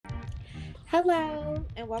Hello,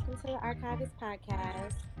 and welcome to the Archivist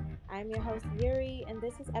Podcast. I'm your host, Yuri, and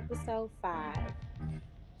this is episode 5.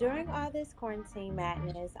 During all this quarantine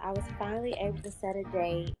madness, I was finally able to set a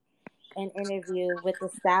date and interview with the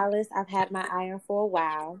stylist I've had my eye on for a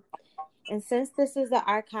while. And since this is the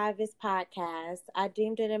Archivist Podcast, I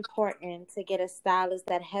deemed it important to get a stylist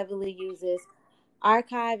that heavily uses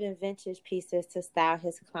archive and vintage pieces to style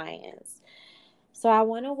his clients. So I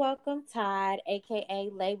want to welcome Todd,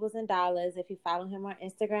 aka Labelsndollas, if you follow him on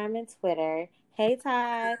Instagram and Twitter. Hey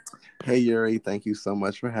Todd. Hey Yuri, thank you so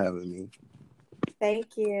much for having me.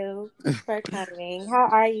 Thank you for coming. How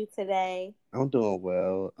are you today? I'm doing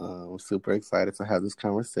well. I'm super excited to have this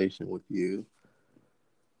conversation with you.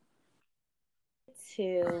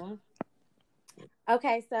 Two.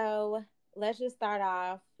 Okay, so let's just start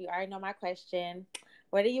off. You already know my question.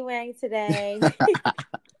 What are you wearing today?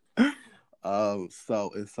 So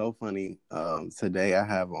it's so funny. Today I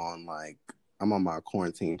have on I'm on my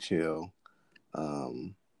quarantine chill,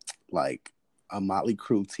 um, like a Motley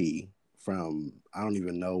Crue tee from I don't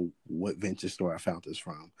even know what vintage store I found this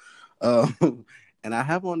from. And I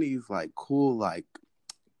have on these cool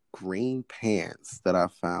green pants that I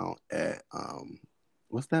found at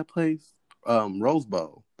what's that place? Rose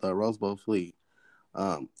Bowl, the Rose Bowl Fleet.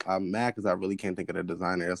 I'm mad because I really can't think of the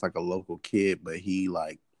designer. It's like a local kid, but he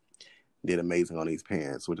did amazing on these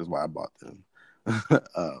pants, which is why I bought them.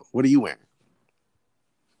 What are you wearing?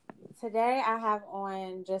 Today I have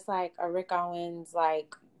on just like a Rick Owens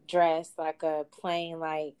dress, like a plain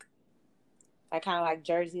kind of like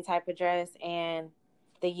jersey type of dress, and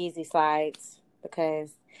the Yeezy slides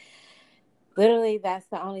because literally that's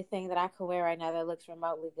the only thing that I could wear right now that looks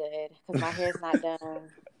remotely good because my hair's not done,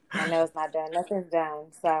 my nails not done, nothing's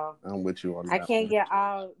done, so I'm with you on I that can't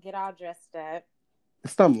one. get all dressed up.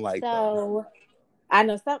 Something light though. So I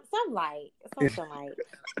know some light, something light.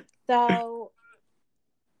 So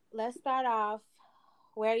let's start off.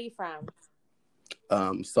 Where are you from?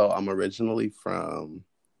 So I'm originally from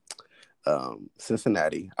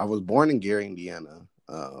Cincinnati. I was born in Gary, Indiana,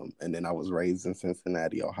 and then I was raised in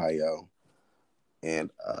Cincinnati, Ohio. And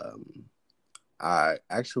I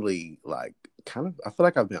actually I feel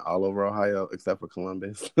like I've been all over Ohio except for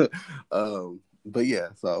Columbus. But yeah,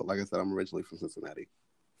 so like I said, I'm originally from Cincinnati.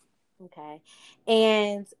 Okay.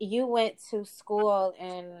 And you went to school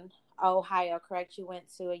in Ohio, correct? You went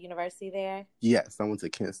to a university there? Yes, I went to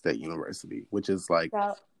Kent State University, which is like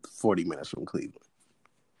So 40 minutes from Cleveland.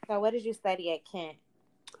 so what did you study at Kent?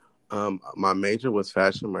 My major was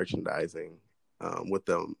fashion merchandising, with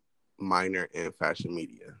a minor in fashion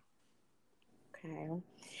media. Okay.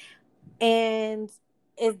 And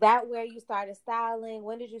is that where you started styling?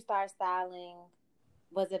 When did you start styling?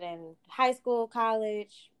 Was it in high school,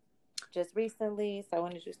 college, just recently? So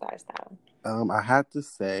when did you start styling? I had to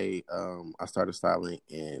say, I started styling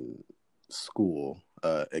in school,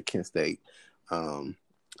 at Kent State. Um,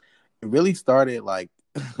 it really started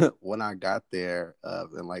when I got there,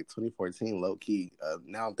 in 2014, low key.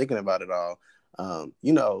 Now I'm thinking about it all.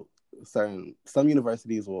 You know, some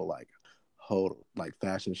universities will hold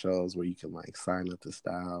fashion shows where you can sign up to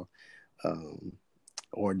style, um,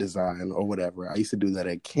 or design or whatever. I used to do that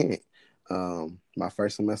at Kent. My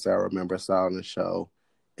first semester, I remember styling the show,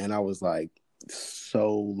 and I was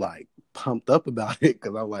so pumped up about it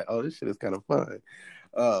because I'm like, oh, this shit is kind of fun.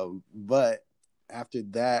 But after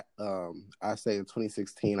that, I say in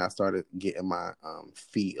 2016, I started getting my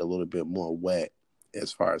feet a little bit more wet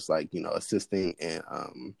as far as assisting and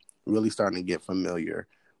really starting to get familiar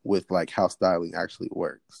with how styling actually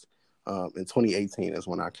works. In 2018 is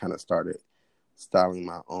when I kind of started styling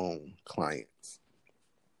my own clients.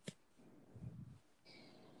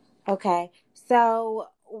 Okay. So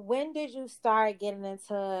when did you start getting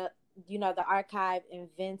into, the archive and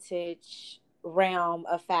vintage realm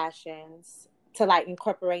of fashions to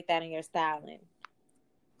incorporate that in your styling?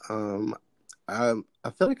 Um, I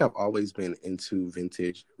feel like I've always been into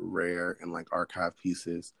vintage, rare, and archive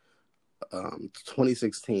pieces.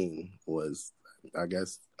 2016 was, I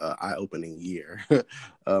guess, eye-opening year.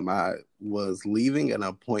 I was leaving an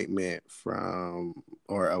appointment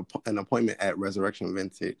an appointment at Resurrection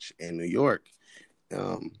Vintage in New York,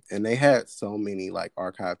 and they had so many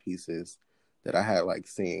archive pieces that I had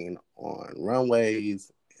seen on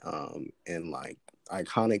runways, and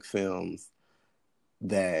iconic films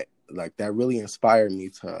that really inspired me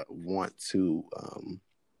to want to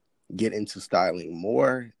get into styling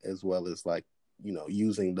more, as well as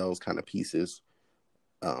using those kind of pieces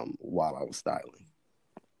while I was styling.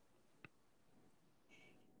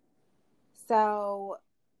 So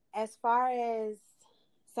as far as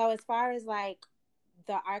as far as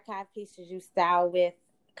the archive pieces you style with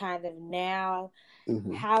kind of now.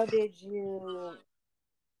 Hmm. How did you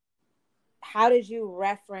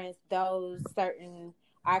reference those certain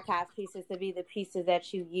archive pieces to be the pieces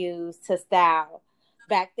that you use to style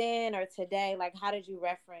back then or today? Like, how did you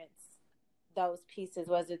reference those pieces?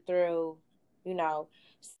 Was it through, you know?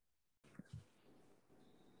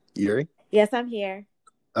 Yuri? Yes, I'm here.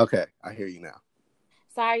 Okay, I hear you now.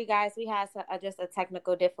 Sorry, guys, we had just a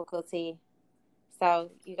technical difficulty,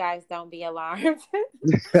 so you guys don't be alarmed,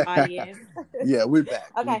 audience. Yeah, we're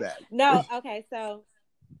back. We're Okay, back. no, okay. So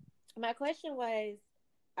my question was,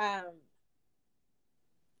 um,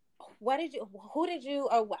 what did you, who did you,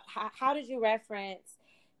 or how did you reference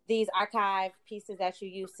these archive pieces that you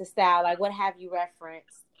use to style? Like, what have you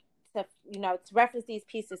referenced to, to reference these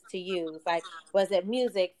pieces to use? Like, was it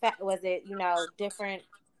music? Was it, different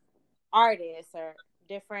artists or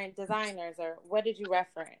different designers, or what did you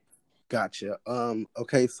reference? Gotcha.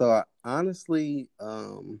 Okay, so honestly,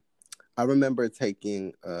 I remember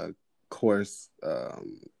taking a course,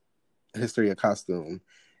 history of costume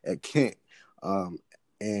at Kent. Um,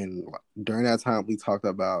 and during that time, we talked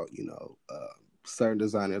about certain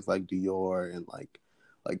designers like Dior and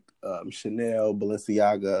Chanel,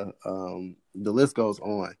 Balenciaga. The list goes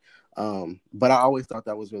on. But I always thought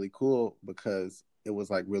that was really cool because it was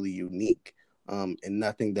like really unique, and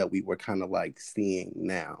nothing that we were kind of like seeing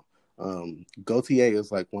now. Gaultier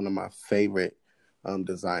is like one of my favorite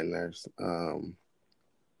designers.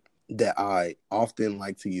 That I often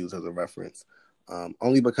like to use as a reference,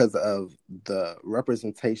 only because of the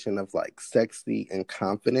representation of like sexy and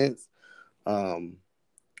confidence. Um,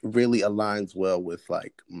 really aligns well with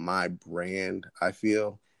like my brand, I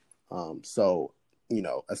feel. So,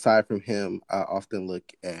 aside from him, I often look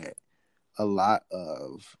at a lot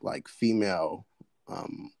of like female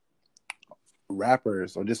um,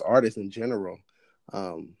 rappers or just artists in general.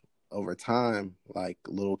 Um, Over time, like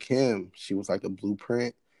Lil Kim, she was like a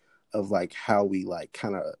blueprint of like how we like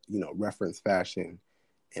kind of reference fashion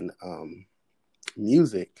and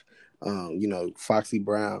music. Foxy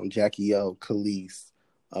Brown, Jackie O, Khalees,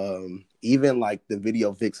 even like the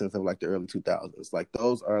video vixens of like the early 2000s. Like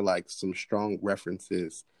those are like some strong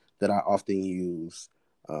references that I often use,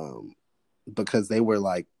 um, because they were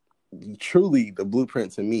like truly the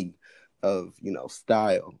blueprint to me of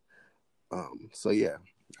style. So yeah,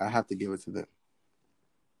 I have to give it to them.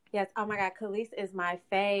 Yes. Oh my God, Khalees is my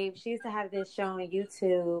fave. She used to have this show on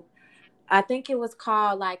YouTube. I think it was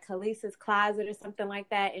called like Khalees's Closet or something like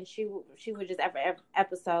that. And she would just every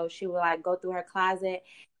episode she would like go through her closet.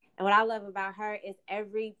 And what I love about her is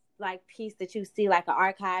every like piece that you see, like an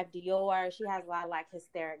archive Dior. She has a lot of like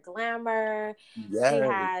hysteric glamour. She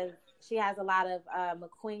Yes, has she has a lot of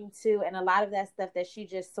McQueen too, and a lot of that stuff that she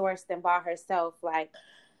just sourced and bought herself. Like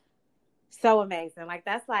so amazing. Like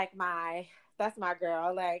that's my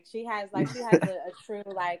girl. Like she has a true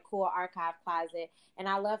like cool archive closet. And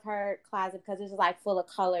I love her closet because it's just like full of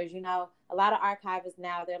colors, A lot of archivists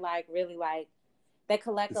now they're like really like they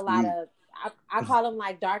collect a it's lot neat. of I call them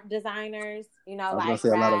like dark designers, I was gonna like say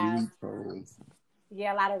a lot of Rav. neat tones.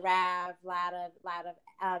 Yeah, a lot of Rav, a lot of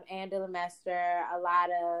Ann Lemester, a lot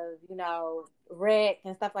of, Rick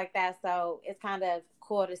and stuff like that. So it's kind of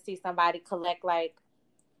cool to see somebody collect like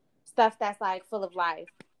stuff that's like full of life.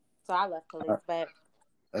 So I love Uh, Khalees, but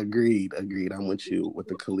Agreed, agreed. I'm with you with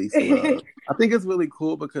the Khalees love. I think it's really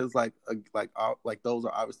cool because like those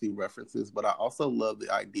are obviously references, but I also love the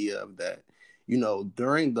idea of that.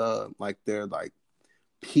 During the like their like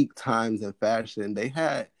peak times in fashion, they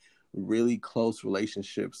had really close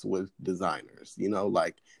relationships with designers.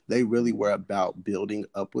 Like they really were about building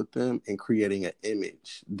up with them and creating an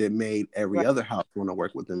image that made every right. other house want to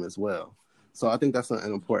work with them as well. So I think that's an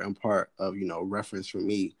important part of reference for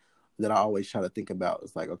me that I always try to think about.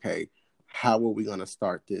 It's like, okay, how are we going to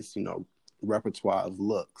start this repertoire of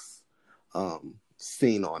looks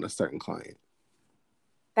seen on a certain client?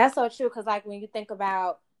 That's so true because like when you think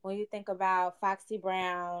about Foxy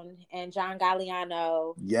Brown and John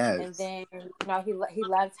Galliano, and Yes. then he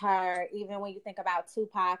loved her. Even when you think about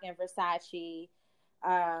Tupac and Versace,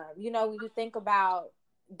 when you think about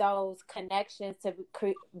those connections to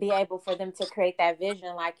be able for them to create that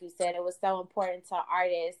vision, like you said, it was so important to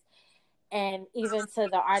artists and even to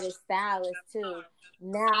the artist stylists too.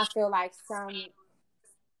 Now I feel like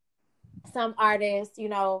some artists, they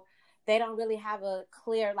don't really have a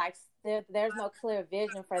clear like there's no clear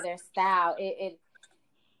vision for their style. It's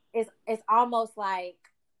almost like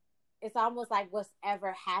what's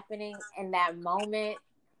ever happening in that moment,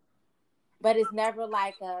 but it's never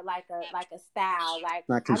like a style. Like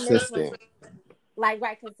Not I miss when consistent. like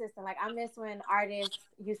right consistent. Like I miss when artists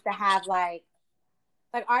used to have like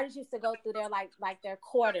like artists used to go through their like their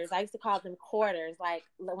quarters. I used to call them quarters. Like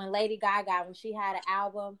when Lady Gaga, when she had an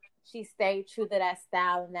album, she stayed true to that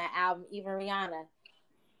style in that album. Even Rihanna,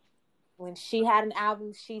 when she had an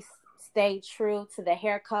album, she stayed true to the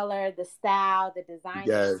hair color, the style, the designer, to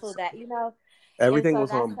Yes, that, And everything so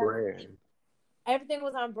was that's on brand. everything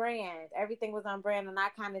was on brand. Everything was on brand, and I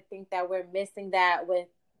kind of think that we're missing that with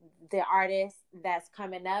the artists that's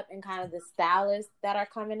coming up and kind of the stylists that are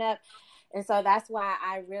coming up. And so that's why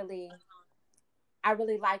I really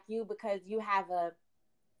like you, because you have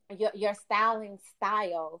your styling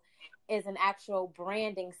style is an actual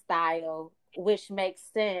branding style, which makes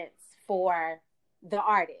sense for the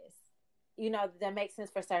artist. That makes sense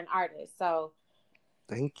for certain artists. So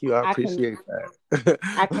Thank you. I I can appreciate that.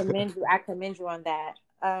 I commend you. I commend you on that.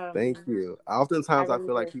 Thank you. I Oftentimes I really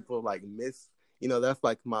feel like do. people like miss, that's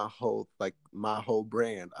like my whole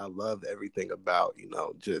brand. I love everything about,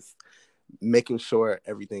 just making sure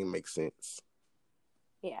everything makes sense.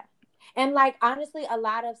 Yeah. And like honestly, a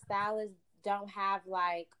lot of stylists don't have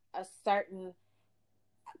like a certain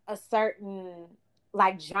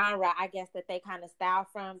like genre, I guess, that they kind of style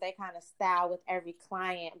from. They kind of style with every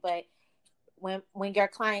client, but when your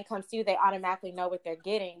client comes to you, they automatically know what they're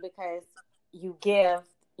getting, because you give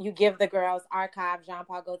you give the girls Archive, Jean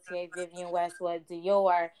Paul Gaultier, Vivienne Westwood,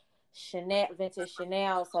 Dior, Chanel, vintage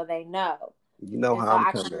Chanel, so they know. You know And how so I'm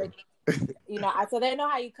I kind coming. of, so they know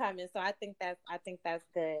how you come in. So I think that's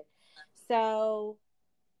good. So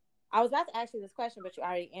I was about to ask you this question, but you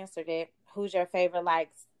already answered it. Who's your favorite like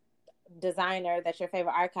designer? That's your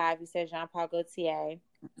favorite archive? You said Jean Paul Gaultier.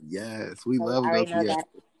 Yes, we So we love already know Gaultier. that.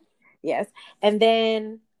 Yes. And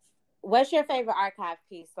then what's your favorite archive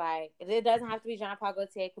piece? Like, it doesn't have to be Jean Paul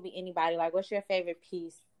Gaultier. It could be anybody. Like, what's your favorite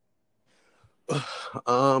piece?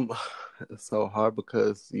 um, it's so hard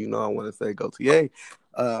because I want to say Gaultier.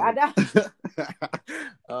 I Um,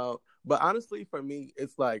 know. but honestly, for me,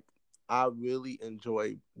 it's like I really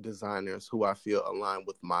enjoy designers who I feel align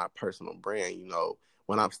with my personal brand.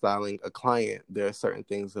 When I'm styling a client, there are certain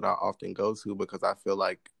things that I often go to because I feel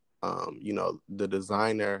like, the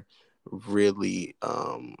designer really,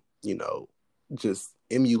 just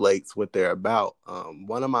emulates what they're about.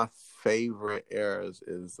 One of my favorite eras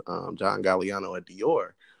is John Galliano at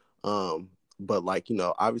Dior. Um, but like,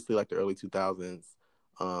 obviously like the early 2000s,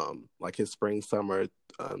 like his spring summer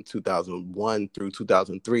 2001 through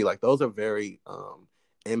 2003, like those are very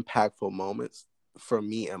impactful moments for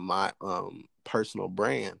me and my personal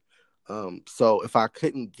brand. So if I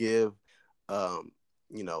couldn't give um,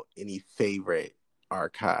 any favorite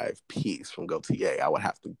archive piece from Gaultier, I would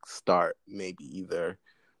have to start maybe either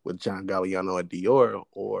with John Galliano at Dior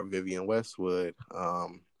or Vivienne Westwood.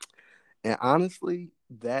 And honestly,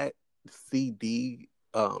 that CD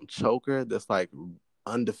choker that's like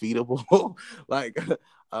undefeatable. Like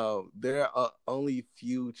there are only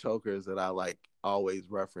few chokers that I like always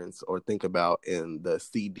reference or think about in the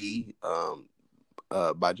CD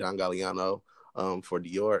by John Galliano for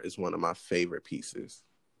Dior is one of my favorite pieces.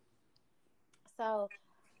 So,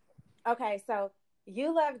 okay, so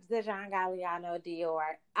you love the John Galliano Dior.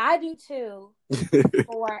 I do too.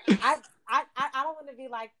 For I don't want to be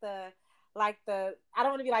like the I don't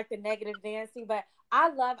want to be like the negative Nancy, but I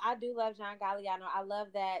do love John Galliano. I love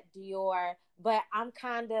that Dior, but I'm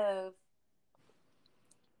kind of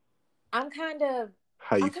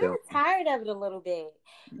How you I'm kind feel? of tired of it a little bit,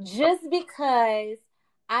 just because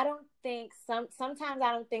I don't think sometimes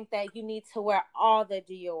I don't think that you need to wear all the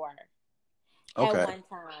Dior at Okay. one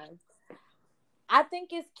time. I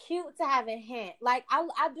think it's cute to have a hint. Like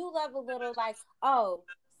I do love a little like, oh,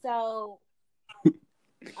 so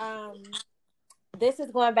um this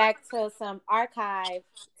is going back to some archive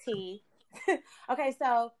tea. Okay,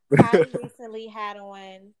 so Kylie recently had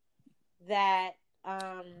on that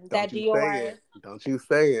Don't that you say Dior. it. Don't you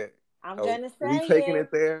say it. I'm Oh, gonna we say taking it.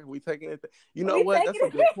 it there. We taking it there. You know We what? taking That's a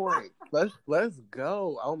it. good point. Let's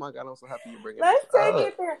go. Oh my god, I'm so happy you're bringing this Let's take up.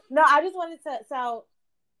 it there. No, I just wanted to.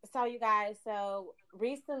 So you guys. So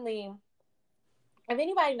recently, if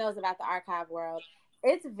anybody knows about the archive world,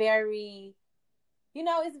 it's very,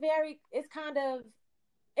 it's very, it's kind of,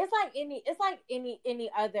 it's like any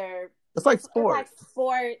other. It's like It's like sports.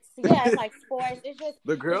 sports. Yeah, it's like sports.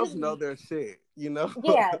 The It's girls just, know their shit. yeah,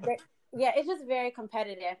 yeah. It's just very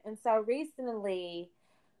competitive. And so recently,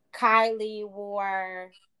 Kylie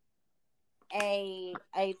wore a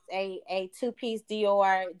two piece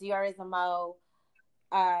Diorismo.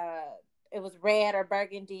 Uh, it was red or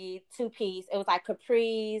burgundy two piece. It was like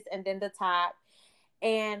capris and then the top.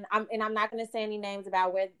 And I'm not gonna say any names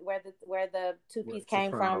about where the two piece What's the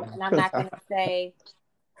came from, problem? and I'm not gonna say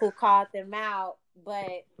who called them out.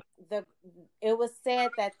 but the it was said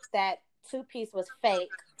that that two-piece was fake,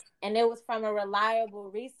 and it was from a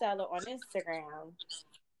reliable reseller on Instagram,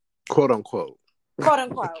 Quote unquote. quote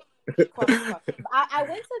unquote, quote unquote. I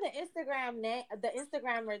went to the Instagram name, the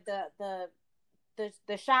Instagram or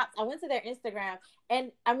the shops. I went to their Instagram,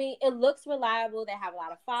 and I mean, it looks reliable. They have a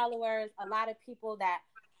lot of followers, a lot of people that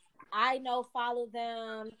I know follow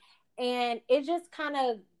them, and it just kind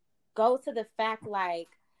of goes to the fact like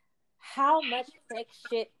how much fake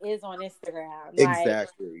shit is on Instagram. Like,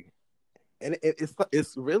 Exactly. And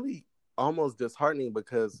it's really almost disheartening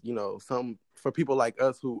because some for people like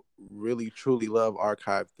us who really truly love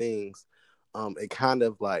archive things, it kind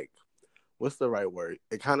of like, what's the right word?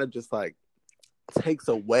 It kind of just like takes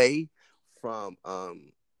away from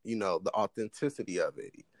the authenticity of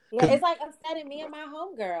it. yeah, Because it's like upsetting me and my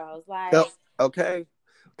homegirls. Like, okay,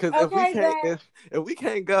 because okay, but if we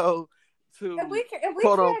can't go to if we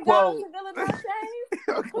quote can't go unquote to Villa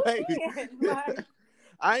Dolce, who okay. can? Like,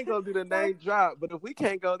 I ain't gonna do the so name drop, but if we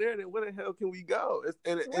can't go there, then where the hell can we go? It's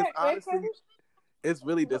where can honestly, it's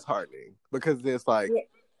really we? disheartening because it's like Yeah,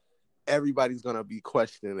 everybody's gonna be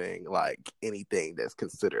questioning like anything that's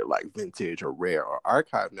considered like vintage or rare or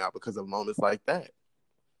archive now because of moments like that.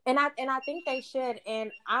 and I think they should.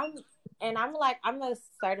 And I'm like I'm a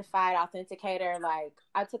certified authenticator. Like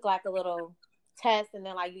I took like a little test, and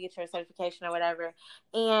then like you get your certification or whatever.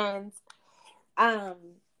 And um,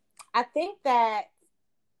 I think that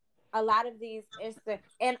a lot of these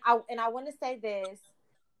and I want to say this.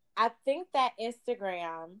 I think that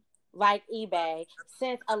Instagram, like eBay,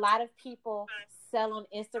 since a lot of people sell on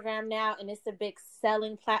Instagram now, and it's a big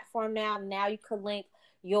selling platform now. Now you can link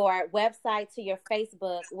your website to your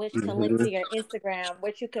Facebook, which can link Hmm. to your Instagram,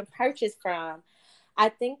 which you can purchase from. I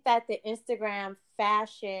think that the Instagram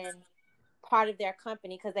fashion part of their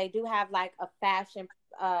company, because they do have like a fashion,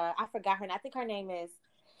 I forgot her name. I think her name is,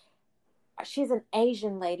 she's an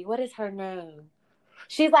Asian lady. What is her name?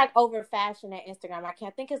 She's like over fashion at Instagram. I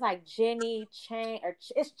can't think it's like Jenny Chang or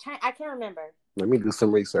it's Chang. I can't remember. Let me do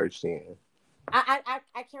some research then. I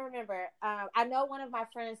can't remember. I know one of my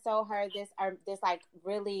friends sold her this like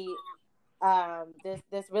really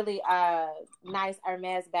this really nice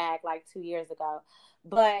Hermes bag like 2 years ago,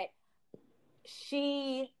 but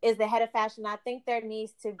she is the head of fashion. I think there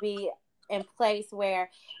needs to be in place where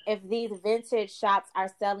if these vintage shops are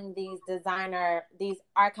selling these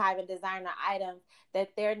archive and designer items,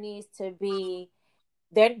 that there needs to be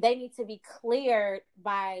they need to be cleared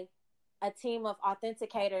by a team of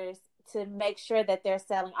authenticators to make sure that they're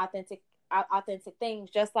selling authentic things,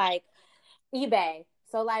 just like eBay.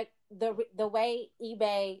 So like the way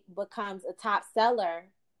eBay becomes a top seller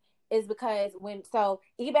is because when so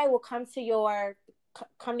eBay will come to your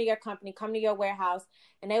company, come to your warehouse,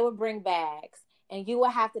 and they will bring bags, and you will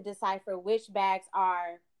have to decipher which bags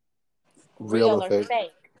are Real real or or fake?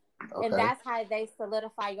 fake. And Okay. that's how they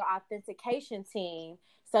solidify your authentication team.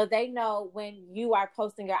 So they know when you are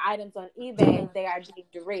posting your items on eBay, they are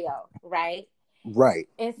deemed real, right? Right.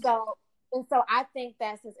 And so I think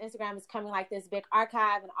that since Instagram is coming like this big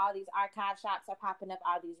archive, and all these archive shops are popping up,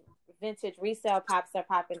 all these vintage resale pops are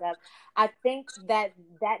popping up, I think that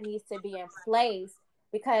that needs to be in place,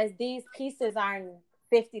 because these pieces aren't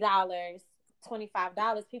 $50,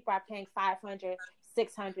 $25. People are paying $500,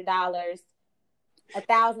 $600,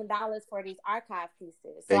 $1,000 for these archive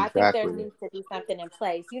pieces. So I think there Exactly. needs to be something in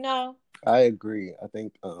place, you know? I agree. I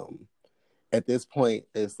think at this point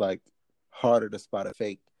it's like harder to spot a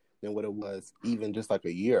fake than what it was even just like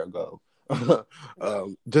a year ago. Yeah.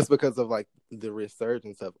 Just because of like the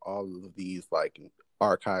resurgence of all of these like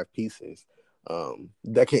archive pieces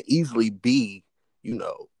that can easily be, you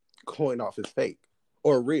know, coined off as fake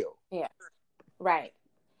or real. Yeah. Right.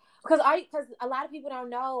 Because a lot of people don't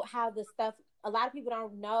know how the stuff. A lot of people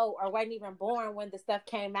don't know or weren't even born when the stuff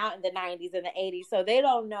came out in the 90s and the 80s, so they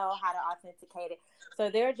don't know how to authenticate it.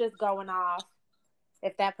 So they're just going off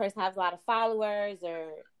if that person has a lot of followers or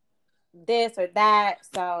this or that.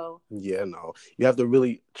 So Yeah, no. You have to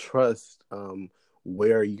really trust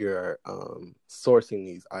where you're sourcing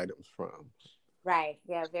these items from. right,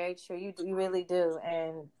 yeah, very true. You really do,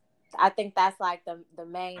 and I think that's like the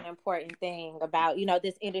main important thing about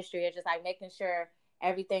this industry is just like making sure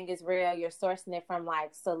everything is real. You're sourcing it from like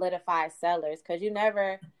solidified sellers, because you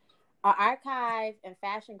never. Our archive and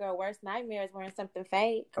fashion girl worst nightmare is wearing something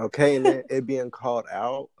fake. Okay, and then it being called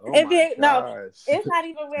out. Oh It my being no, gosh. it's not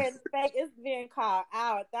even wearing fake. It's being called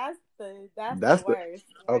out. That's the That's the worst.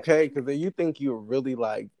 Like, okay, because then you think you're really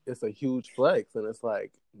like it's a huge flex, and it's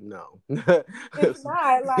like no. it's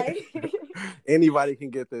not like Anybody can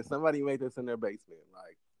get this. Somebody made this in their basement.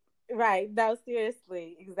 Like right. No,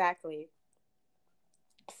 seriously, exactly.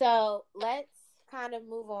 So let's kind of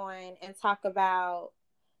move on and talk about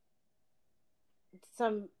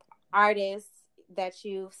some artists that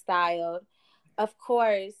you've styled. Of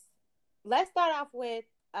course, let's start off with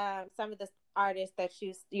some of the artists that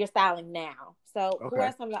you're styling now. So, who Okay.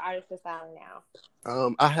 are some of the artists you're styling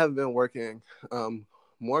now? I have been working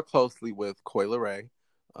more closely with Coi Leray.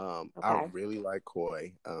 I Okay. really like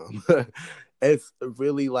Coi. It's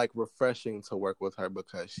really like refreshing to work with her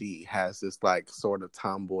because she has this like sort of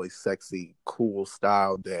tomboy, sexy, cool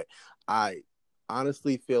style that I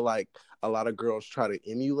honestly feel like a lot of girls try to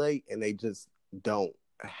emulate and they just don't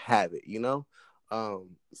have it, you know?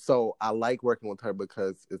 So I like working with her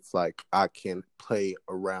because it's like I can play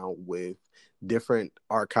around with different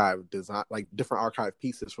archive design, like different archive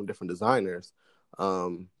pieces from different designers,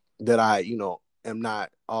 that I, am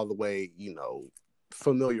not all the way,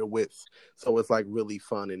 familiar with. So it's like really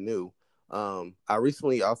fun and new. I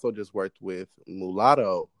recently also just worked with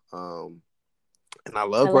Mulatto, and I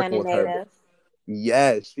love working Atlanta with her. native.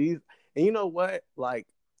 Yes, and you know what? Like,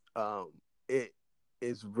 it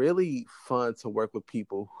is really fun to work with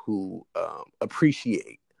people who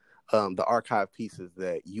appreciate the archive pieces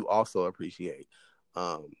that you also appreciate.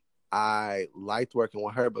 Um, I liked working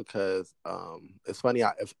with her because it's funny.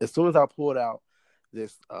 As soon as I pulled out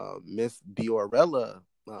this Miss Diorella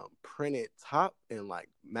printed top and like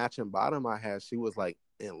matching bottom I had, she was like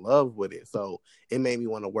in love with it. So it made me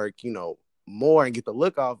want to work, more and get the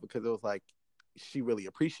look off because it was like she really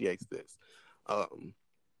appreciates this. Um,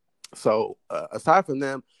 so aside from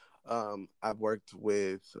them, I've worked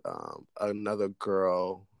with another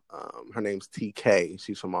girl. Her name's TK.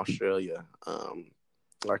 She's from Australia.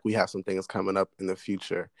 Like we have some things coming up in the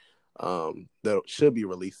future that should be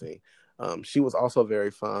releasing. She was also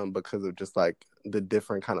very fun because of just like the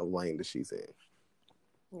different kind of lane that she's in.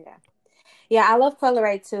 Yeah. Yeah, I love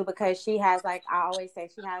Coloray too because she has like I always say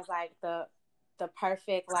she has like the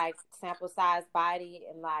perfect like sample size body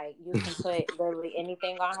and like you can put literally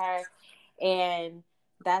anything on her, and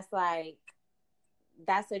that's like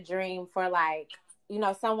that's a dream for like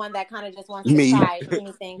someone that kind of just wants to Me. try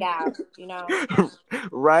anything out.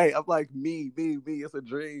 Right. I'm like me. It's a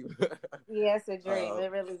dream. Yeah, it's a dream. uh,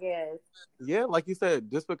 It really is. Yeah, like you said,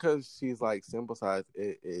 just because she's like simple size,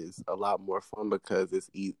 it is a lot more fun because it's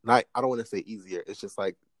easy. Not, I don't want to say easier. It's just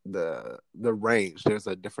like the range. There's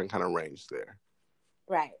a different kind of range there.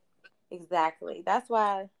 Right. Exactly. That's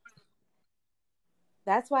why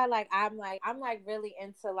like I'm really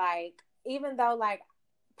into like even though like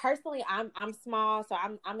personally I'm small, so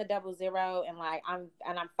I'm a double zero and like I'm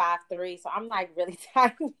 5'3", so I'm like really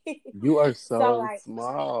tiny. You are So so like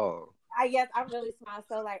small. I guess I'm really small.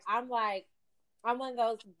 So like I'm one of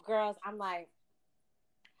those girls. I'm like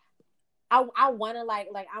I want to like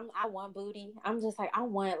I want booty. I'm just like I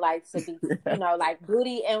want like to be like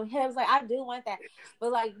booty and hips. Like I do want that,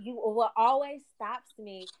 but like what always stops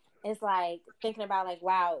me is like thinking about like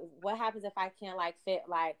wow, what happens if I can't like fit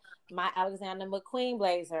like my Alexander McQueen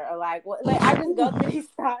blazer or like what like I just go through these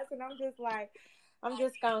thoughts and I'm just like I'm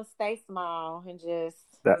just gonna stay small and just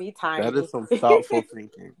that be that is tiny. some thoughtful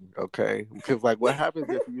thinking. Okay, because like what happens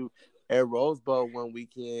if you at Rose Bowl one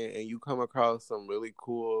weekend and you come across some really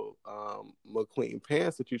cool McQueen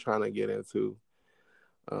pants that you're trying to get into,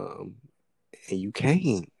 um, and you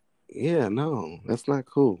can't. Yeah, no, that's not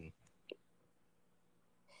cool.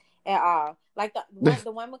 At all. Like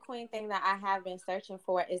the one McQueen thing that I have been searching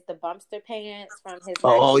for is the Bumpster pants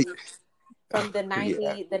Oh, from the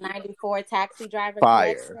yeah, 94 taxi driver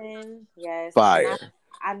fire, collection. Yes. And fire.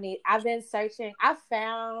 I've been searching. I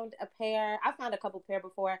found a pair. I found a couple pair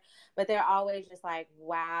before, but they're always just like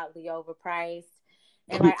wildly overpriced.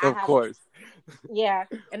 And like I Of have course, yeah,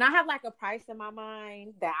 and I have like a price in my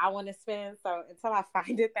mind that I want to spend. So until I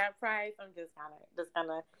find it that price, I'm just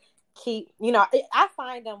gonna keep. I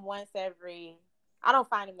find them once every. I don't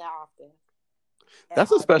find them that often at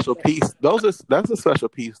that's a all. Just special piece. That's a special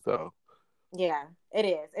piece, though. yeah, it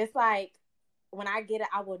is. It's like when I get it,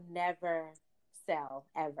 I will never sell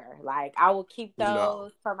ever. Like I will keep No,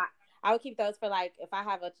 those for my. I would keep those for like if I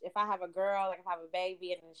have a girl, like if I have a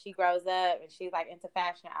baby and she grows up and she's like into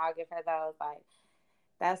fashion, I'll give her those. Like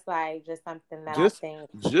that's like just something that I just think.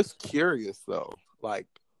 just curious though. Like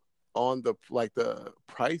on the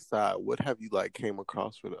price side, what have you like came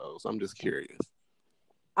across for those? I'm just curious.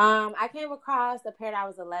 I came across a pair that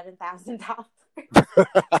was $11,000,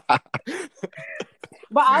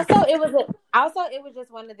 but also it was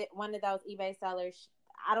just one of those eBay sellers.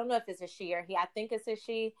 I don't know if it's a she or he. I think it's a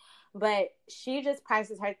she, but she just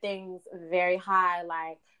prices her things very high.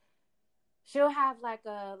 Like she'll have like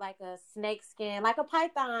a snake skin, like a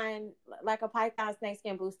python snake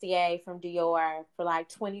skin bustier from Dior for like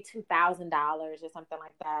 $22,000 or something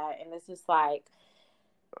like that, and it's just like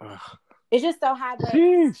Ugh. it's just so high. But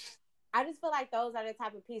Sheesh. I just feel like those are the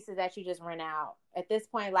type of pieces that you just rent out at this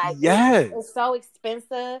point. Like it's Yes. so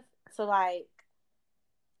expensive to like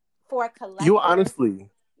for a You collector. honestly,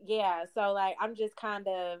 Yeah, so like I'm just kind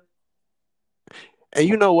of and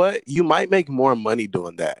you know what? You might make more money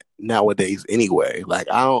doing that nowadays anyway. Like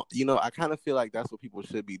I don't, I kind of feel like that's what people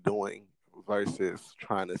should be doing versus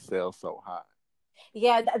trying to sell so high.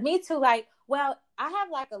 yeah, me too. Like, well, I have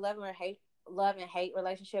like a love and hate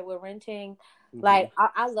relationship with renting. Hmm. Like,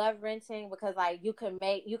 I love renting because like you can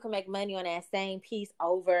make money on that same piece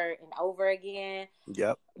over and over again.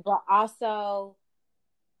 Yep. But also,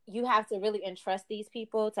 you have to really entrust these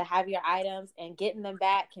people to have your items, and getting them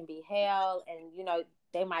back can be hell, and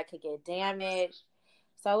they might could get damaged.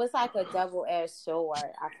 So it's like a double edged sword.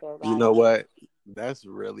 I feel You like. know what? That's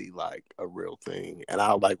really like a real thing. And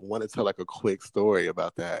I like want to tell like a quick story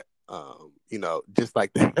about that. Just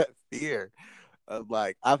like that fear of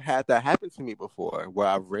like I've had that happen to me before where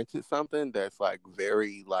I've rented something that's like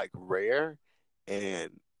very like rare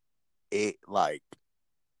and it like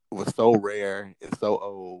was so rare and so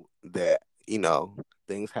old that,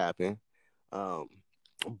 things happen. Um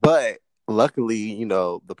but luckily,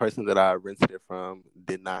 the person that I rented it from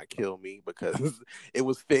did not kill me because it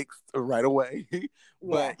was fixed right away.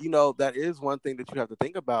 Yeah, But that is one thing that you have to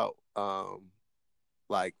think about.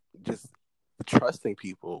 Like just trusting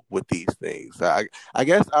people with these things. I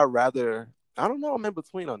guess I don't know, I'm in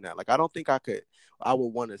between on that. Like I don't think I would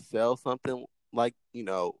want to sell something like,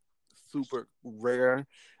 super rare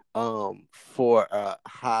for a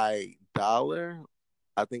high dollar.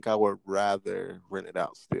 I think I would rather rent it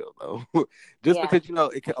out still though. Just yeah,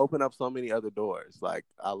 because it can open up so many other doors. Like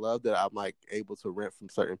I love that I'm like able to rent from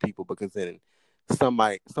certain people because then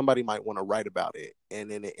somebody might want to write about it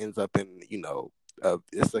and then it ends up in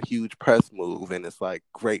it's a huge press move and it's like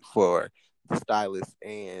great for the stylist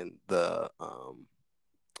and the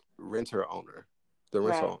renter owner, the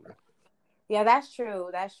rental right. owner. Yeah, that's true.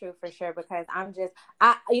 That's true for sure. Because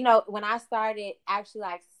when I started actually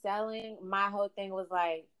like selling, my whole thing was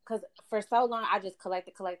like, because for so long I just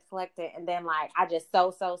collected, and then like I just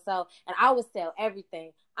so, and I would sell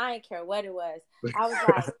everything. I didn't care what it was. I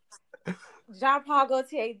was like, Jean Paul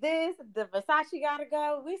Gaultier, this, the Versace gotta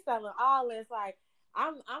go. We selling all this. Like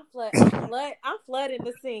I'm flooding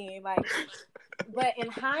the scene. Like, but in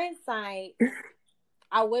hindsight,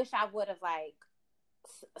 I wish I would have like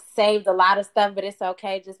saved a lot of stuff, but it's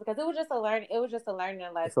okay just because it was just a learning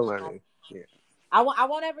It's a lesson. Like learning. Yeah. I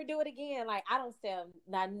won't ever do it again. Like I don't sell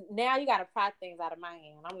now you gotta pry things out of my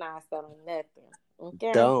hand. I'm not selling nothing.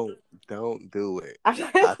 Okay. Don't do it.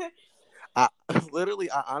 I I literally,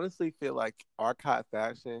 I honestly feel like archive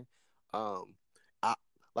fashion. Um, I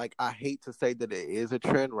I hate to say that it is a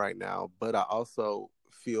trend right now, but I also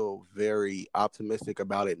feel very optimistic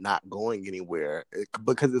about it not going anywhere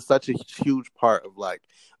because it's such a huge part of like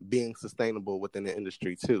being sustainable within the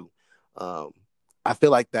industry too. Um, I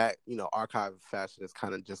feel like that archive fashion is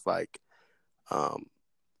kind of just like um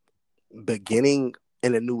beginning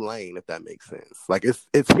in a new lane, if that makes sense. Like it's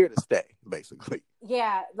here to stay, basically.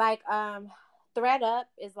 Yeah, like ThreadUp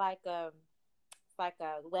is like a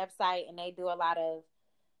website, and they do a lot of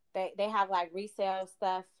they have like resale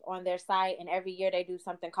stuff on their site, and every year they do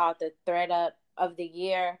something called the ThreadUp of the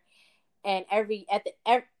year. And every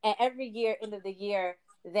year end of the year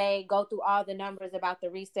they go through all the numbers about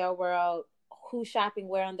the resale world, who's shopping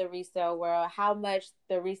where on the resale world, how much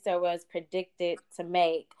the resale world is predicted to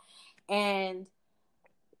make. And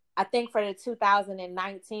I think for the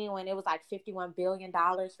 2019 when it was like $51 billion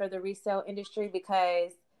for the resale industry,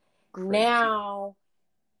 because Crazy. now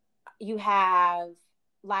you have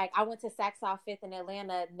like I went to Saks Off Fifth in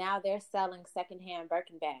Atlanta. Now they're selling secondhand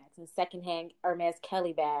Birkin bags and secondhand Hermes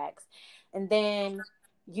Kelly bags, and then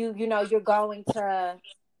you're going to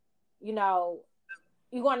you know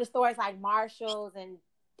you go into stores like Marshalls and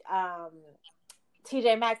um,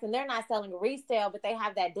 TJ Maxx, and they're not selling resale, but they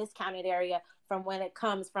have that discounted area from when it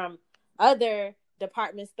comes from other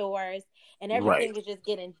department stores, and Right. everything is just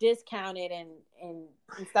getting discounted and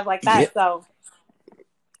stuff like Yeah. that. So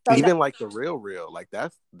Even like the real, like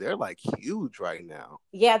they're like huge right now.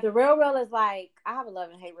 yeah, the Real Real is like I have a love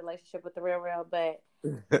and hate relationship with the Real Real, but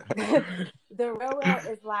the Real Real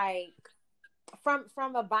is like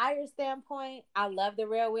from a buyer standpoint, I love the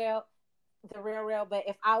Real Real. But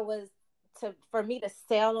if I was to for me to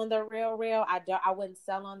sell on the Real Real, I wouldn't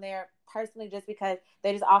sell on there personally just because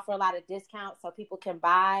they just offer a lot of discounts so people can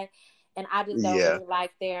buy. and I just don't Yeah, really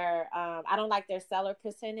like their I don't like their seller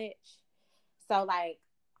percentage. So like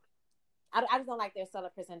I just don't like their seller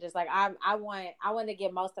percentages. Like I want to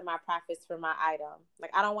get most of my profits for my item.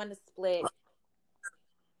 Like I don't want to split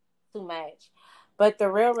too much. But the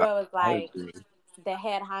real I, real is I like agree. the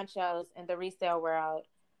head honchos in the resale world.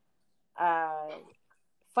 Uh,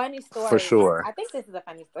 funny For story. sure. I think this is a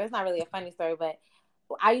funny story. It's not really a funny story, but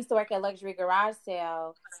I used to work at luxury garage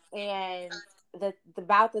sale, and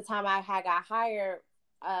about the time I had got hired,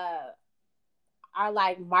 uh, our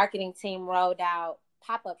like marketing team rolled out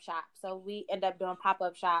pop up shops. So we end up doing pop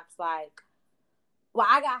up shops like. Well,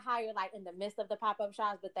 I got hired like in the midst of the pop up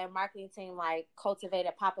shops, but their marketing team like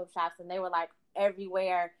cultivated pop up shops, and they were like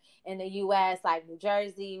everywhere in the U.S. Like New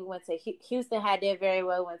Jersey, we went to Houston, had did very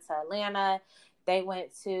well. Went to Atlanta, they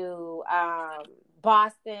went to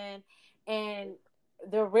Boston, and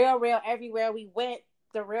the real everywhere we went,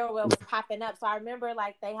 the real was popping up. So I remember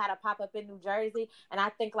like they had a pop up in New Jersey, and I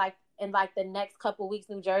think like in like the next couple weeks,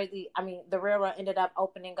 New Jersey, I mean the real ended up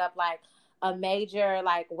opening up like a major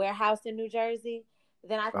like warehouse in New Jersey.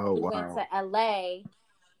 Then I think Oh we went to wow. LA,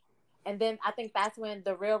 and then I think that's when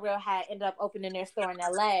the real had ended up opening their store in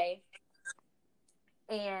LA.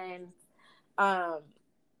 And um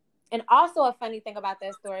and also a funny thing about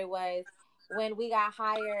that story was when we got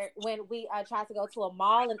hired, when we tried to go to a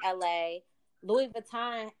mall in LA, Louis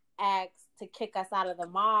Vuitton asked to kick us out of the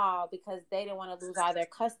mall because they didn't want to lose all their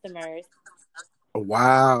customers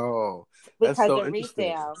Wow. That's because so of interesting.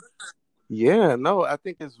 resale. Yeah, no, I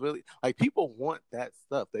think it's really like people want that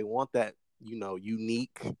stuff. They want that,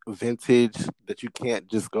 unique vintage that you can't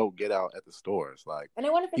just go get out at the stores. Like And they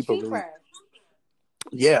wanted for people really, cheaper.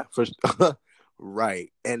 yeah, for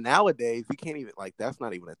right. And nowadays you can't even like that's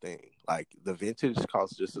not even a thing. Like the vintage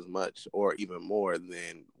costs just as much or even more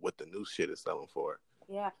than what the new shit is selling for.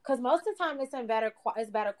 Yeah, because most of the time it's in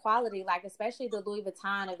it's better quality. Like especially the Louis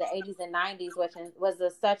Vuitton of the 80s and 90s, which was a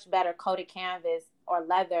such better coated canvas or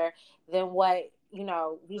leather than what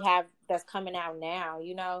we have that's coming out now.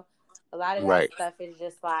 A lot of that Right. stuff is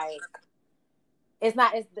just like it's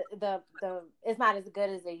not as the it's not as good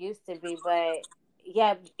as it used to be. But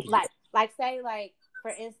yeah, like say like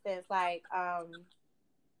for instance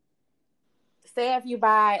say if you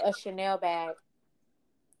buy a Chanel bag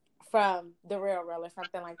from the real or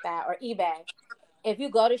something like that or eBay, if you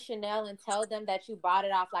go to Chanel and tell them that you bought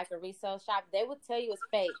it off like a resale shop, they will tell you it's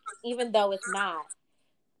fake, even though it's not,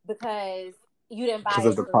 because you didn't buy Because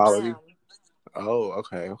of it the through quality. them. Oh,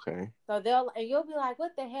 okay, okay. So and you'll be like,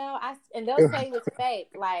 "What the hell?" And they'll tell you it's fake.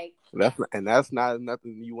 Like, That's not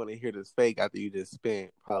nothing you want to hear that's fake after you just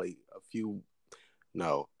spent probably a few,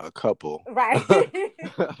 no, a couple. right?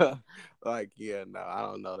 Like, yeah, no, I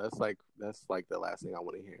don't know. That's like the last thing I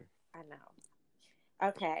want to hear. I know.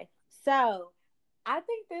 Okay, so I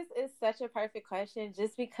think this is such a perfect question,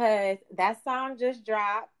 just because that song just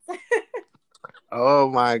dropped, Oh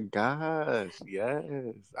my gosh, yes,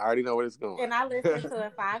 I already know where it's going. and I listened to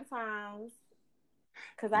it 5 times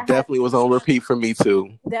because I had Definitely was on repeat for me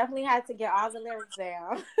too. definitely had to get all the lyrics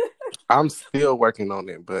down. I'm still working on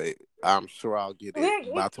it, but I'm sure I'll get we it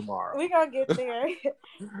we by tomorrow. we gonna get there.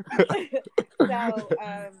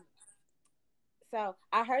 so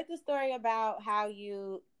I heard the story about how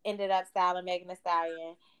you ended up styling Megan Thee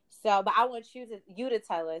Stallion. So, but I want you to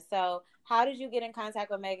tell us. So, how did you get in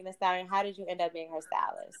contact with Megan Thee Stallion? How did you end up being her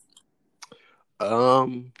stylist?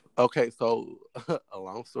 Okay, so a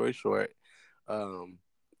long story short, um,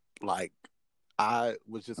 like I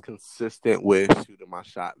was just consistent with shooting my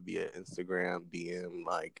shot via Instagram, DM.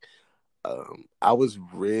 Like, I was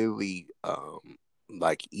really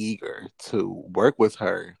like eager to work with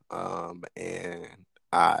her, and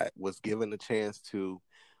I was given a chance to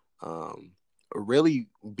um really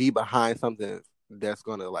be behind something that's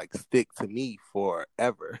gonna like stick to me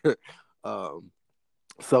forever. um,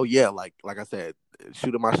 so yeah, like I said,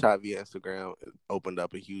 shooting my shot via Instagram opened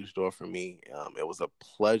up a huge door for me. It was a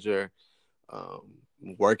pleasure um,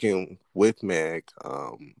 working with Meg.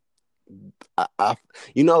 I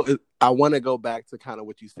I want to go back to kind of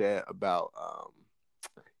what you said about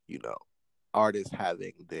you know artists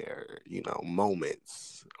having their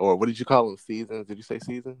moments, or what did you call them, seasons? Did you say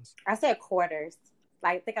seasons? I said quarters.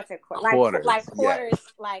 Like I think I said Quarters. like Yes. quarters,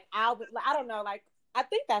 like album. Like, I don't know. Like I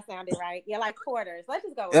think that sounded right. Yeah, like quarters. Let's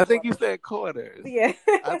just go with I think you quarters. said quarters. Yeah,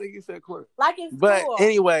 I think you said quarters. like in But school.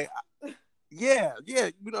 anyway, yeah, yeah,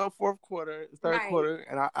 fourth quarter, third Right. quarter,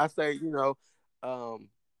 and I say, um,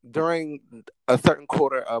 during a certain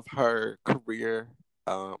quarter of her career,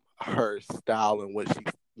 her style and what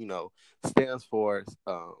she, stands for,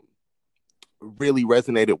 really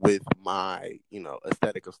resonated with my,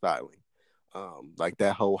 aesthetic of styling. like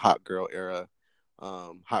that whole hot girl era,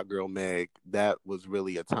 hot girl Meg. That was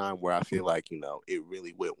really a time where I feel like it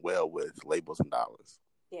really went well with Labels and Dollars.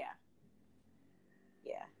 Yeah.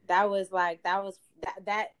 Yeah, that was like that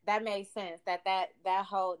made sense. That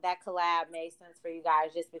collab made sense for you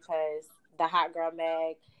guys just because the hot girl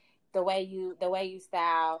Meg, the way you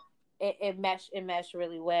style it meshed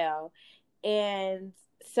really well. And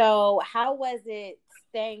so, how was it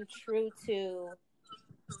staying true to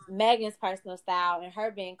Megan's personal style and her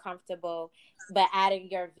being comfortable, but adding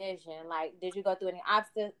your vision? Like, did you go through any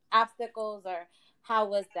obstacles, or how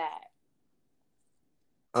was that?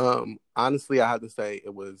 Honestly, I have to say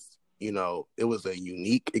it was a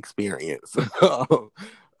unique experience.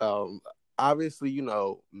 um, Obviously,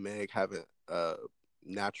 Meg having a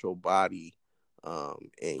natural body, and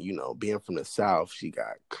being from the South, she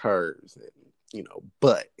got curves and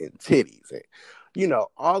butt and titties and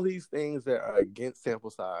all these things that are against sample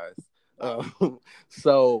size. Right.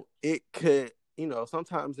 So it could,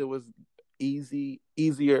 sometimes it was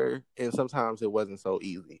easier, and sometimes it wasn't so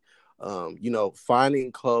easy.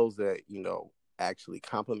 Finding clothes that actually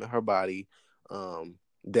complement her body,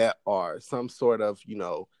 that are some sort of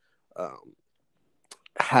um,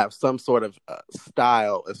 have some sort of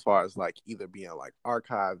style, as far as like either being like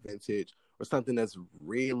archive, vintage, or something that's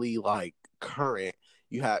really like current.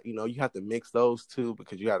 You have to mix those two,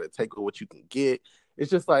 because you got to take what you can get. It's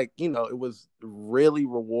just like it was really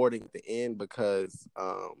rewarding at the end, because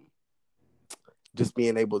just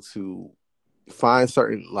being able to find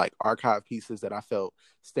certain like archive pieces that I felt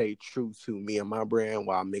stayed true to me and my brand,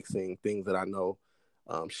 while mixing things that I know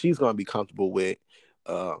she's gonna be comfortable with,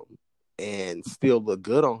 um, and still look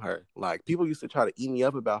good on her. Like, people used to try to eat me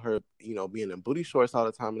up about her, being in booty shorts all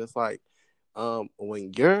the time, and it's like,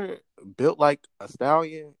 when you're built like a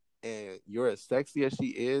stallion and you're as sexy as she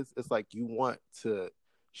is, it's like you want to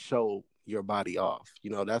show your body off.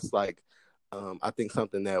 That's like, I think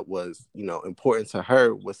something that was, important to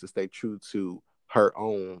her, was to stay true to her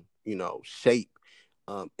own, shape,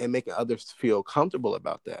 and making others feel comfortable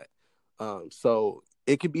about that. So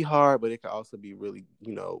it could be hard, but it could also be really,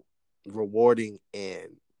 rewarding and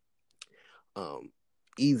um,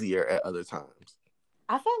 easier at other times.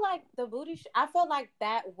 I feel like I feel like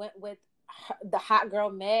that went with the hot girl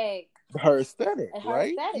Meg Her aesthetic, and her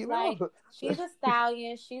right? aesthetic. Like, she's a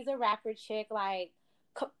stallion, she's a rapper chick. Like,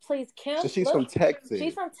 please, Kim, So she's look, from she's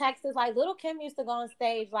Texas. from Texas. Like, little Kim used to go on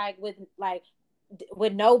stage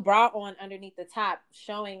with no bra on underneath the top,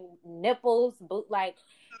 showing nipples, boot. Like,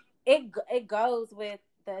 it goes with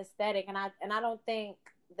the aesthetic, and I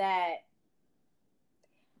that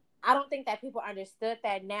don't think that people understood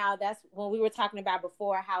that now. That's when we were talking about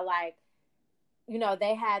before, how like,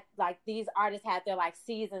 they had like, these artists had their like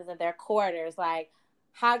seasons and their quarters, like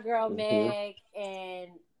Hot Girl Hmm. Meg,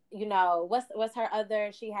 and what's her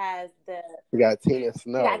other? You got Tina She got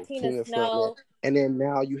Snow, Tina yeah. Snow, And then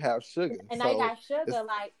now you have Sugar. and now you So got it's Sugar.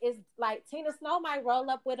 Like, it's like Tina Snow might roll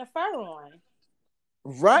up with a fur on.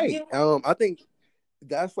 right. You I think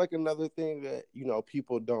that's like another thing that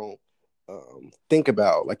people don't think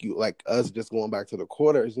about. Like us just going back to the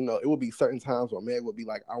quarters. It would be certain times where Meg would be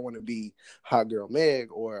like, I want to be Hot Girl Meg,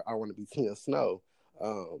 or I want to be Tina Snow.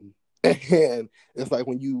 And it's like,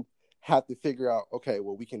 when you have to figure out, okay,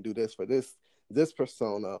 well, we can do this for this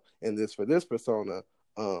persona, and this for this persona.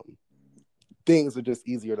 um Things are just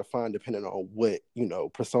easier to find, depending on what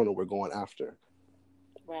persona we're going after.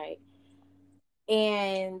 right.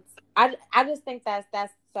 And I just think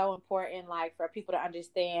that's so important, like, for people to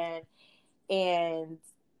understand. And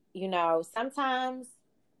sometimes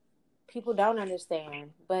people don't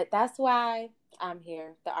understand, but that's why I'm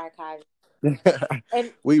here, the archive,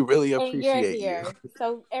 and We really you're appreciate you. here,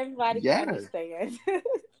 so everybody can Yes. understand.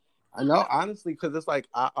 I know, honestly, because it's like,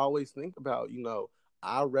 I always think about,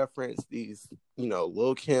 I reference these,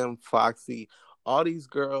 Lil Kim, Foxy, all these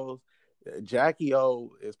girls. Jackie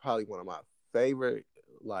O is probably one of my favorite,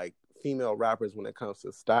 like, female rappers when it comes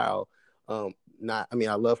to style. Not, I mean,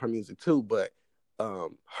 I love her music too, but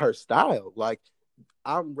her style, like,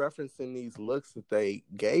 I'm referencing these looks that they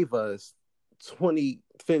gave us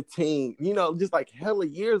 2015, just like hella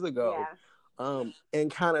years ago, Yeah, and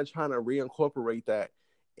kind of trying to reincorporate that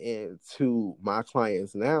into my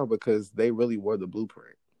clients now, because they really were the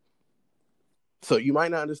blueprint. So you might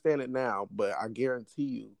not understand it now, but I guarantee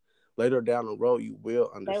you, later down the road, you will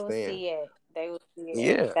they will understand. see it. They will see it,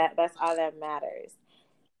 and Yeah. that's all that matters.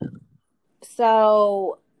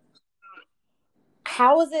 So,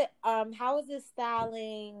 how was it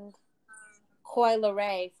styling Coy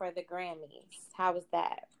Leray for the Grammys? How was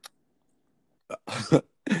that?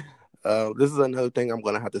 This is another thing I'm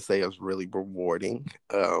gonna have to say is really rewarding.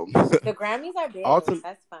 The Grammys are big. Also,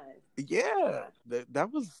 That's fun. yeah,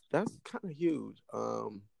 that's kind of huge.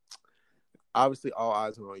 Obviously, all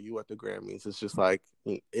eyes are on you at the Grammys. It's just like,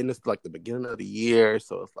 and it's like the beginning of the year,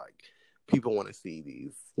 so it's like people want to see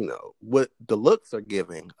these, what the looks are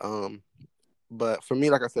giving. But for me,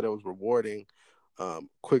 like I said, it was rewarding.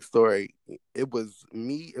 Quick story: it was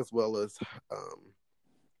me as well as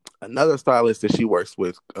another stylist that she works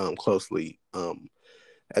with closely.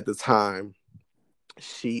 At the time,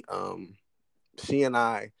 she she and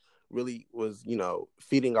I really was,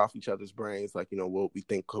 feeding off each other's brains, like, what we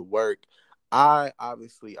think could work. I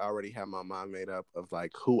obviously already had my mind made up of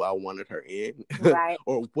like who I wanted her in Right.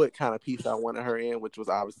 or what kind of piece I wanted her in, which was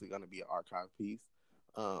obviously going to be an archive piece.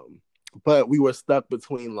 Um, but we were stuck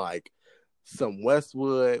between like some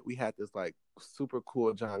Westwood. We had this like super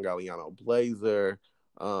cool John Galliano blazer.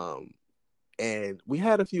 Um, and we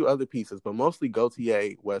had a few other pieces, but mostly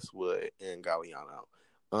Gaultier, Westwood, and Galliano.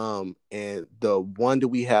 And the one that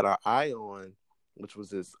we had our eye on, which was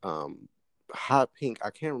this hot pink, I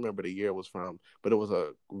can't remember the year it was from, but it was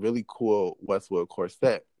a really cool Westwood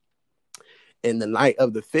corset. And the night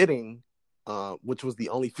of the fitting, which was the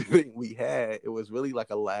only fitting we had, it was really like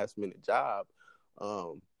a last minute job.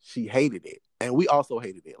 She hated it, and we also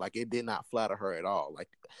hated it. Like, it did not flatter her at all. Like,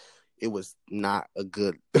 it was not a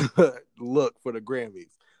good look for the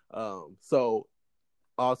Grammys. So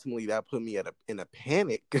ultimately, that put me in a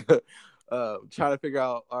panic, trying to figure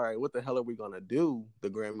out, all right, what the hell are we gonna do? The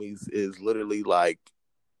Grammys is literally like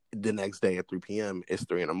the next day at 3 p.m. It's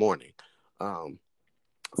 3 in the morning. Um,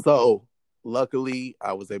 so luckily,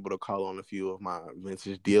 I was able to call on a few of my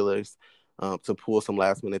vintage dealers to pull some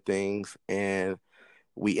last minute things, and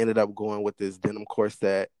we ended up going with this denim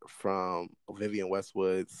corset from Vivienne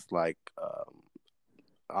Westwood's like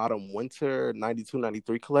autumn winter 92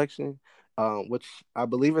 93 collection, which I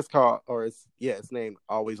believe it's called, or it's named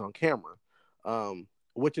Always on Camera,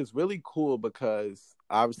 which is really cool because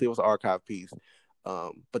obviously it was an archive piece,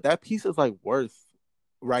 but that piece is like worth,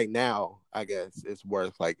 right now, I guess it's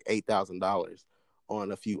worth like $8,000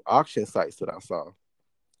 on a few auction sites that I saw.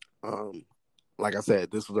 um, like I said,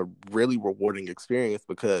 this was a really rewarding experience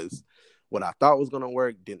because what I thought was going to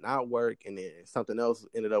work did not work, and then something else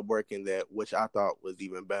ended up working that which I thought was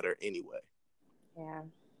even better anyway. Yeah.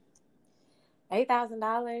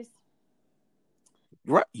 $8,000.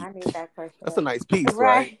 Right, I need that for that's a sure. nice piece,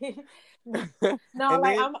 right? Right. No, and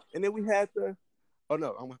like then I'm. and then we had the. Oh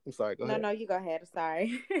no, I'm sorry. Go No, ahead. no, you go ahead.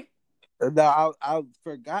 Sorry. No, I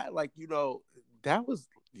forgot. Like, that was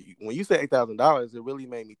when you said $8,000. It really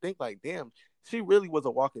made me think. Like, damn, she really was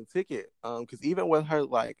a walking ticket. Because even with her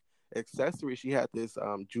like accessory, she had this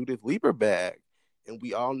Judith Lieber bag, and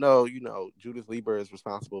we all know, Judith Lieber is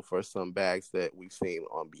responsible for some bags that we've seen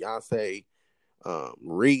on Beyonce,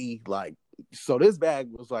 like, so this bag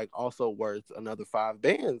was like also worth another 5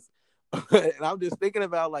 bands. And I'm just thinking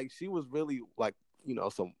about, like, she was really like,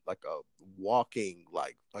 some like a walking,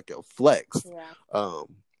 like a flex. Yeah. um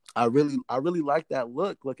I really like that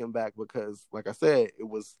look looking back, because like I said,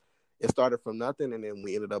 it started from nothing, and then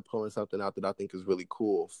we ended up pulling something out that I think is really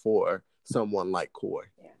cool for someone like Koi.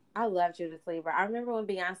 Yeah. I love Judith Lieber. I remember when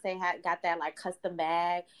Beyonce had got that like custom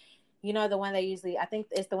bag. You know, the one they usually, I think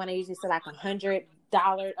it's the one they usually sell like $100, a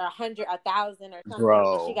thousand or something.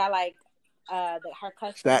 And she Bro, got like her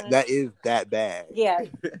custom that one. that is that bag. Yeah,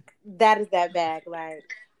 that is that bag, like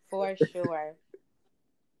for sure.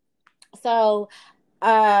 So,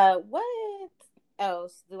 what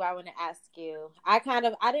else do I want to ask you? I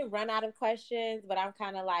didn't run out of questions, but I'm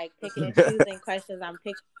kind of like picking and choosing questions.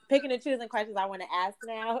 Picking and choosing questions I want to ask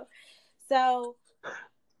now. So,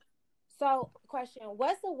 question: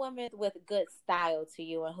 what's a woman with good style to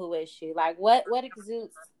you, and who is she? Like, what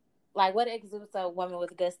exudes a woman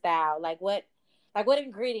with good style? What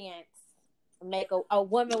ingredients make a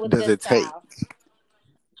woman with Does good it take? style?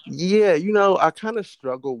 Yeah, I kind of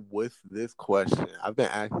struggle with this question. I've been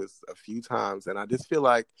asked this a few times, and I just feel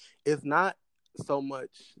like it's not so much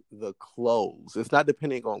the clothes. It's not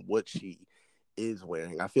depending on what she is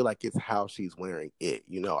wearing. I feel like it's how she's wearing it.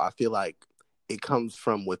 I feel like it comes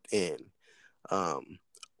from within. Um,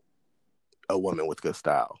 a woman with good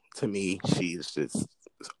style. To me, she's just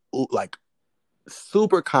like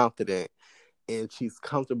super confident, and she's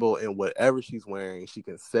comfortable in whatever she's wearing. She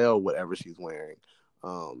can sell whatever she's wearing.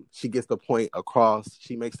 She gets the point across.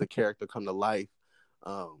 She makes the character come to life.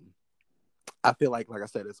 Um, I feel like I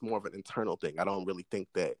said, it's more of an internal thing. I don't really think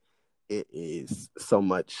that it is so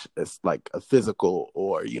much as like a physical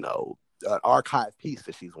or an archive piece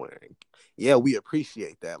that she's wearing. Yeah, we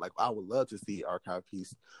appreciate that. Like, I would love to see archive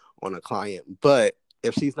piece on a client, but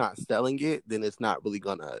if she's not selling it, then it's not really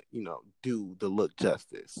gonna, do the look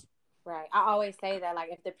justice. Right. I always say that, like,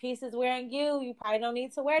 if the piece is wearing you, you probably don't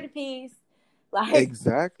need to wear the piece. Like,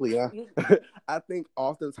 Exactly. you, I think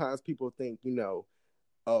oftentimes people think,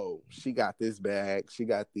 oh, she got this bag, she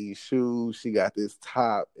got these shoes, she got this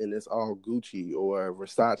top, and it's all Gucci or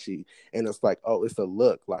Versace. And it's like, oh, it's a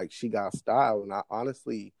look. Like, she got style. And I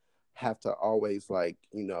honestly have to always, like,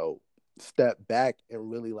 step back and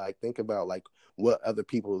really, like, think about, like, what other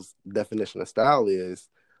people's definition of style is.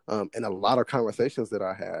 In a lot of conversations that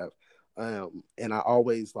I have. And I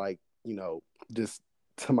always, like, just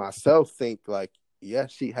to myself think, like,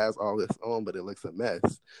 yes, she has all this on, but it looks a mess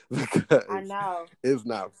I because know. it's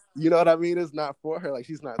not, you know what I mean? It's not for her. Like,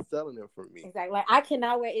 she's not selling it for me. Exactly. Like, I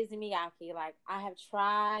cannot wear Izzy Miyake. Like, I have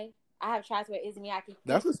tried to wear Izzy Miyake.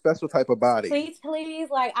 That's a special type of body. Please, please.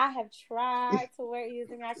 Like, I have tried to wear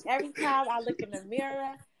Izzy Miyake. Every time I look in the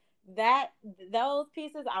mirror, that those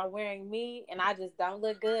pieces are wearing me, and I just don't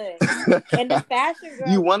look good. And the fashion You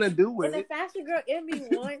girl, want to do and the it. fashion girl in me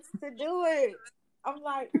wants to do it. I'm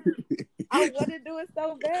like, I want to do it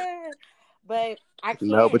so bad, but I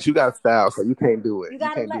No, can't. but you got style, so you can't do it. You You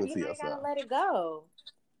gotta can't do let it to you gotta yourself. let it go.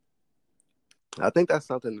 I think that's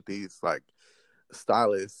something that these, like,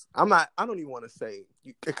 stylists, I don't even want to say,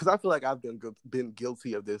 because I feel like I've been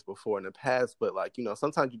guilty of this before in the past, but, like,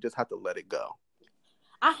 sometimes you just have to let it go.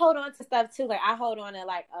 I hold on to stuff too. Like, I hold on to,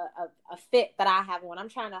 like, a fit that I have on. I'm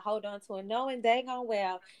trying to hold on to it, knowing dang on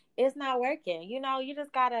well it's not working. You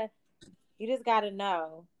just gotta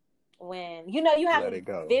know when you have Let a it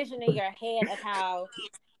go. vision in your head of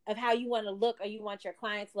how you want to look, or you want your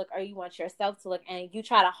client to look, or you want yourself to look, and you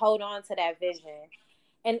try to hold on to that vision.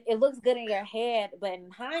 And it looks good in your head, but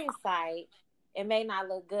in hindsight, it may not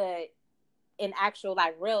look good in actual,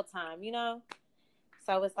 like, real time.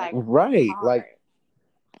 So it's like Right. Like, hard.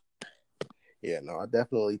 yeah, no, I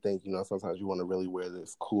definitely think, sometimes you want to really wear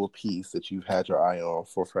this cool piece that you've had your eye on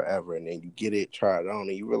for forever, and then you get it, try it on,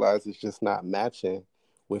 and you realize it's just not matching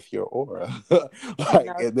with your aura. Like,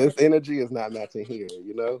 No, and this energy is not matching here.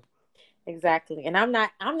 exactly. And I'm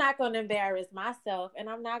not going to embarrass myself, and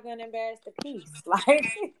I'm not going to embarrass the piece. Like,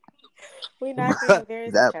 we're not going to embarrass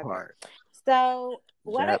each That other. part. So,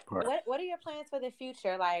 That part. what are your plans for the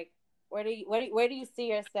future? Like, where do you see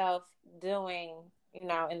yourself doing, in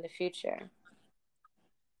the future?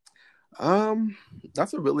 Um,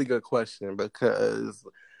 that's a really good question because,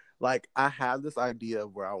 like, I have this idea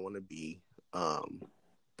of where I want to be. Um,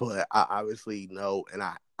 but I obviously know, and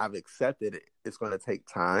I've accepted it. It's going to take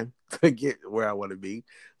time to get where I want to be.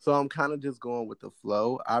 So I'm kind of just going with the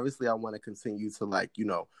flow. Obviously, I want to continue to, like,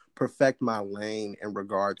 perfect my lane in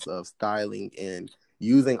regards of styling and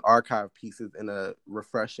using archive pieces in a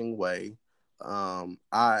refreshing way.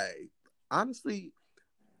 I honestly,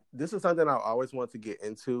 this is something I always want to get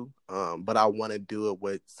into, but I want to do it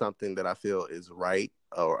with something that I feel is right,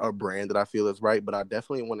 or a brand that I feel is right. But I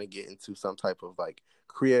definitely want to get into some type of, like,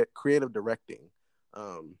 creative directing,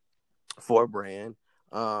 um, for a brand.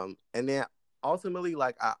 And then ultimately,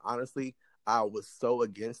 like, I was so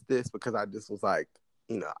against this because I just was like,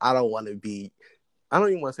 I don't want to be. I don't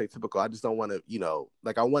even want to say typical. I just don't want to,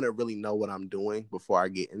 like, I want to really know what I'm doing before I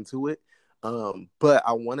get into it. But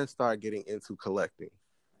I want to start getting into collecting.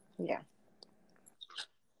 Yeah.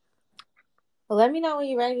 Well, let me know when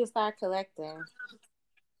you're ready to start collecting.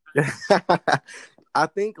 I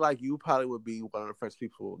think, like, you probably would be one of the first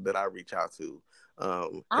people that I reach out to,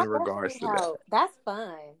 I'll in regards definitely to that. help. That's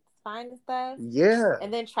fun. Finding stuff. Yeah,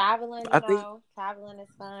 And then traveling, I think traveling is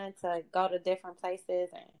fun, to go to different places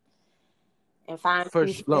and find no,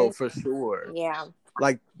 pieces. for sure. Yeah.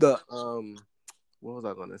 Like, the what was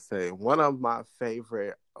I gonna say? One of my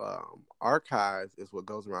favorite archives is What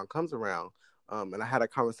Goes Around Comes Around. And I had a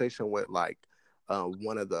conversation with, like,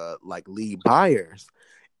 one of the, like, lead buyers,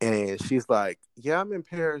 and she's like, "Yeah, I'm in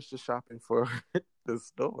Paris just shopping for the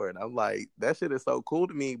store," and I'm like, "That shit is so cool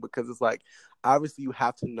to me because it's like, obviously you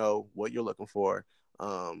have to know what you're looking for,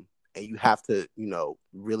 and you have to,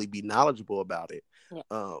 really be knowledgeable about it. Yeah.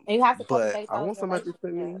 And you have to But cultivate I those want somebody to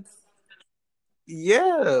send me." relationships.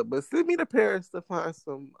 Yeah, but send me to Paris to find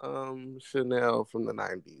some Chanel from the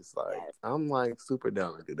 90s. Like, Yes. I'm, like, super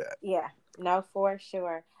down to do Yeah. No, for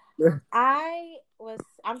sure. that.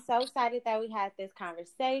 I'm so excited that we had this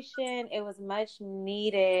conversation. It was much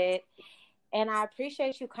needed. And I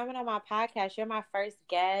appreciate you coming on my podcast. You're my first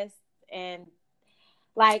guest. And,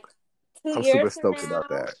 like, two I'm years super from stoked about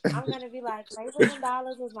now, that. I'm going to be like, Labels and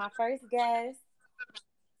Dollars was my first guest.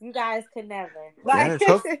 You guys could never. Like,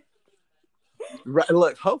 Yes, Right.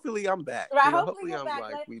 Look, hopefully I'm back. Right. You know, Hopefully hopefully you're I'm back.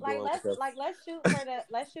 like we doing stuff.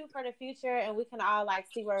 Let's shoot for the future, and we can all like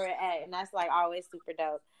see where we're at, and that's like always super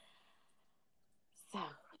dope. So,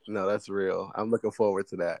 No, that's real. I'm looking forward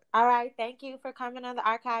to that. all right. Thank you for coming on the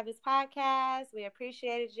Archivist podcast. We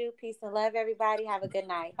appreciated you. Peace and love, everybody. Have a good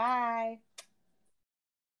night. Bye.